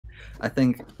I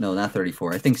think no, not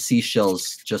 34. I think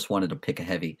Seashells just wanted to pick a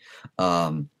heavy.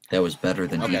 That was better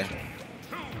than DK.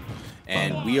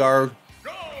 And we are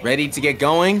ready to get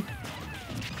going.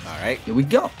 All right, here we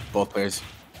go. Both players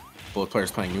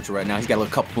playing neutral right now. He's got a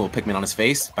couple little Pikmin on his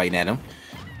face, biting at him.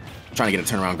 Trying to get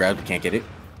a turnaround grab, but can't get it.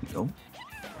 Go.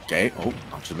 Okay. Oh,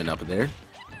 I should have been up there.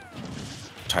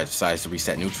 Decides to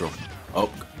reset neutral. Oh,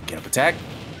 get up attack.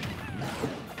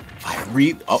 Fire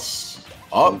read. Oh,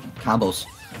 combos.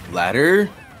 Ladder.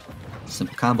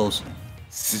 Simple combos.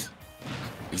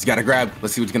 He's got to grab.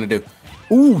 Let's see what he's gonna do.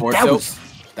 Ooh,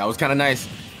 that was kind of nice.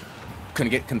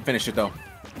 Couldn't finish it though.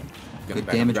 Good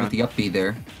damage with the up B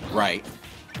there. Right.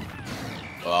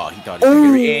 Oh, he thought he was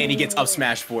gonna get it, and he gets up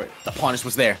smash for it. The punish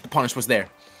was there. The punish was there.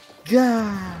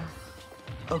 Yeah.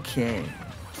 Okay.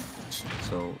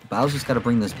 So Bowser's got to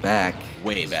bring this back.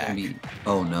 Way back.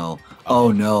 Oh no.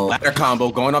 Oh no. Ladder combo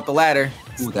going up the ladder.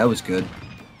 Ooh, that was good.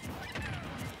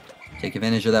 Take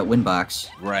advantage of that win box.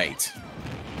 Right.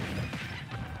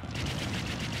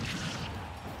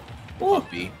 Ooh.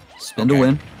 Spin to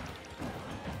win.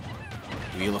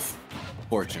 Wheel of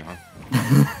Fortune, huh?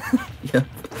 Yep.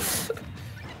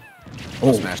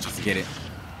 Oh, smash just to get it.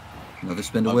 Another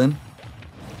spin to win.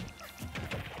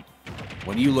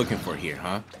 What are you looking for here,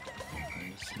 huh?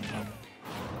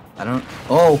 I don't.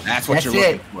 Oh, that's what you're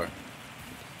looking for.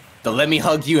 The let me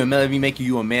hug you and let me make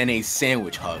you a mayonnaise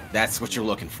sandwich hug. That's what you're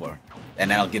looking for,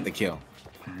 and that'll get the kill.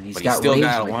 But he's still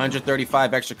got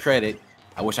 135 extra credit.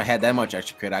 I wish I had that much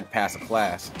extra credit. I'd pass a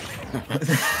class.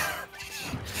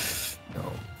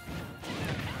 No.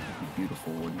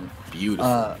 Beautiful, wouldn't it?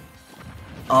 Beautiful.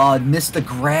 Oh, missed the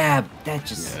grab. That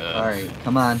just. All right,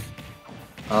 come on.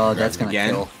 Oh, that's gonna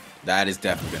kill. That is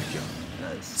definitely gonna kill.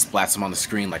 Splats him on the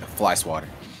screen like a fly swatter.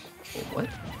 Oh, what?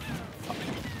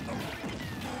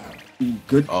 Ooh,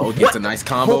 good. Oh, gets a nice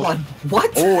combo. Hold on.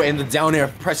 What? Oh, and the down air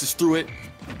presses through it.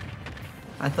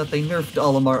 I thought they nerfed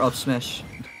Olimar up smash.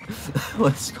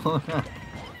 What's going on?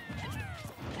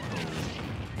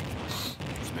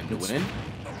 Spin to win.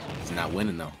 He's not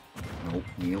winning though. Nope,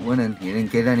 he ain't winning. He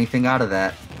didn't get anything out of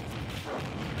that.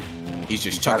 He's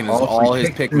just chucking all his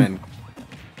Pikmin.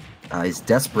 He's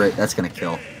desperate. That's gonna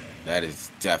kill. That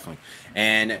is definitely.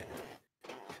 And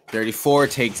 34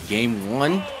 takes game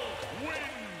 1.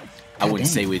 I wouldn't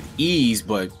say with ease,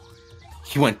 but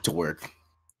he went to work.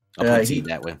 I'll put it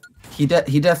that way. He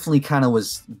definitely kind of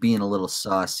was being a little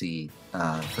saucy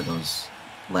for those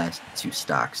last 2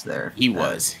 stocks there. He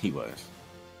was.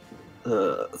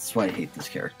 That's why I hate this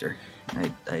character.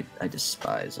 I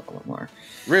despise Olimar.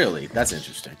 Really? That's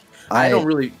interesting. I don't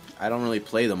really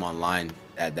play them online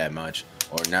that much,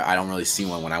 or no, I don't really see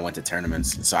one when I went to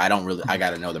tournaments. So I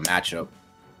got to know the matchup.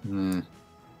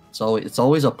 It's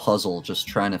always a puzzle, just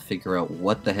trying to figure out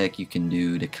what the heck you can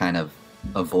do to kind of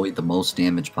avoid the most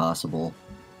damage possible.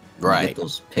 Right. Get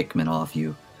those Pikmin off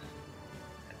you.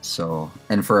 So,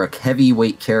 and for a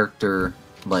heavyweight character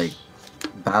like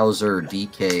Bowser or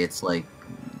DK, it's like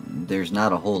there's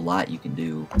not a whole lot you can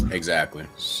do. Exactly.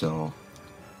 So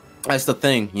that's the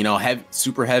thing, you know,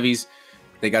 super heavies,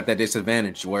 they got that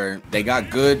disadvantage where they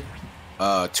got good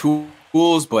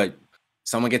tools, but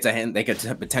someone gets a hand, they could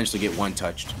potentially get one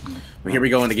touched. But here we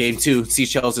go into game 2.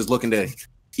 Seashells is looking to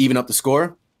even up the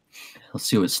score. Let's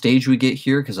see what stage we get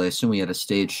here, because I assume we had a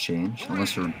stage change,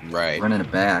 unless we're running it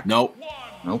back. Nope,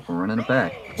 we're running it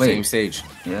back. Wait. Same stage.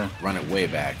 Yeah. Run it way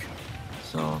back.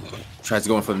 So tries to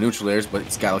go in for the neutral layers, but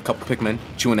he's got a couple Pikmin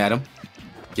chewing at him.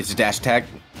 Gets a dash attack,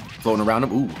 floating around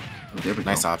him. Ooh, there we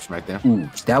nice go. option right there. Ooh,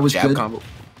 that was jab good. Combo.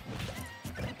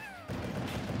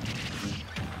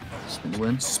 Spin to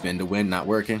win. Spin to win, not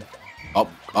working. Up,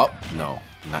 no,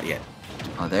 not yet.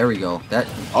 Oh, there we go. That.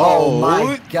 Oh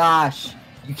my gosh.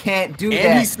 You can't do that.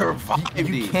 And he survived.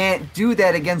 You can't do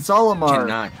that against Olimar.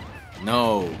 Cannot.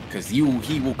 No, because he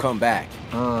will come back.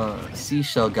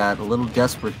 Seashell got a little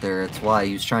desperate there. That's why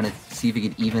he was trying to see if he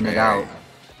could even it out.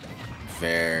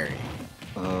 Very.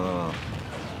 Come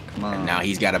on. And now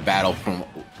he's got a battle from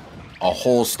a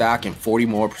whole stock and 40%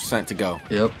 more to go.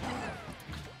 Yep.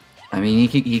 I mean,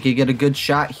 he could get a good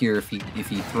shot here if he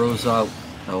throws out.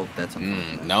 Oh, that's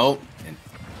nope.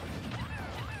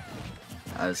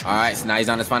 All right, so now he's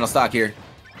on his final stock here.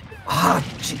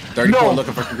 34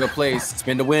 looking for some good plays.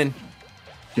 Spin to win.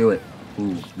 Do it.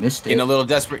 Ooh, missed it. Getting a little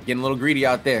desperate, getting a little greedy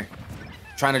out there.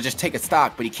 Trying to just take a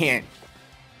stock, but he can't.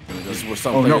 This is where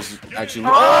some players actually.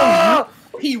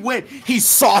 He went. He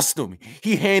sauced him.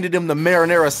 He handed him the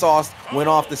marinara sauce, went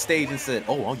off the stage and said,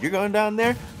 oh, you're going down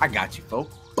there? I got you,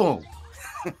 folks. Boom.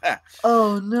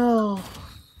 Oh, no.